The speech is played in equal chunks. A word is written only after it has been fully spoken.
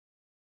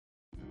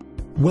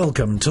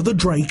Welcome to the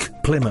Drake,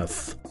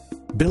 Plymouth.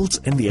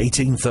 Built in the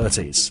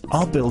 1830s,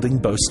 our building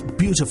boasts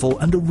beautiful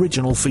and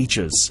original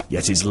features,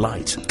 yet is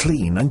light,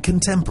 clean and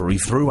contemporary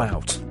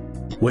throughout.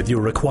 Whether you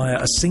require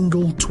a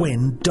single,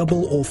 twin,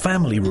 double or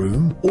family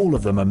room, all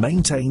of them are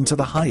maintained to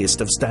the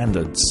highest of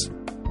standards.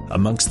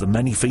 Amongst the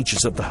many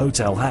features that the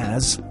hotel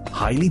has,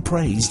 highly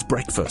praised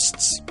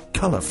breakfasts,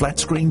 colour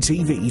flat-screen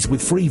TVs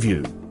with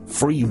Freeview,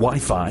 free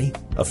Wi-Fi,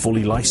 a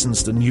fully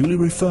licensed and newly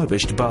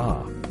refurbished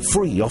bar,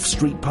 free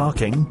off-street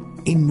parking,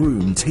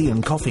 in-room tea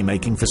and coffee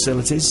making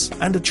facilities,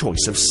 and a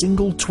choice of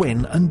single,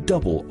 twin and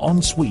double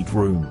ensuite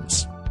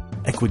rooms.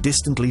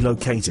 Equidistantly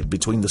located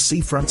between the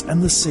seafront and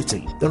the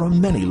city, there are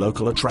many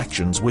local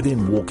attractions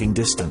within walking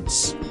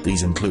distance.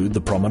 These include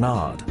the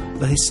Promenade,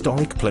 the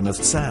historic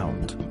Plymouth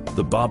Sound,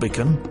 the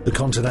Barbican, the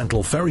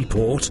Continental Ferry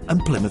Port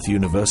and Plymouth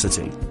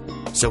University.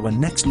 So when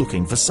next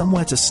looking for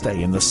somewhere to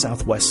stay in the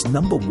Southwest's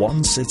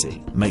 #1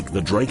 city, make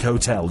the Drake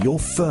Hotel your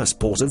first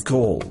port of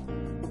call.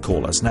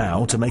 Call us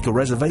now to make a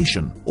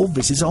reservation or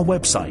visit our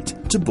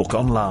website to book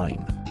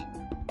online.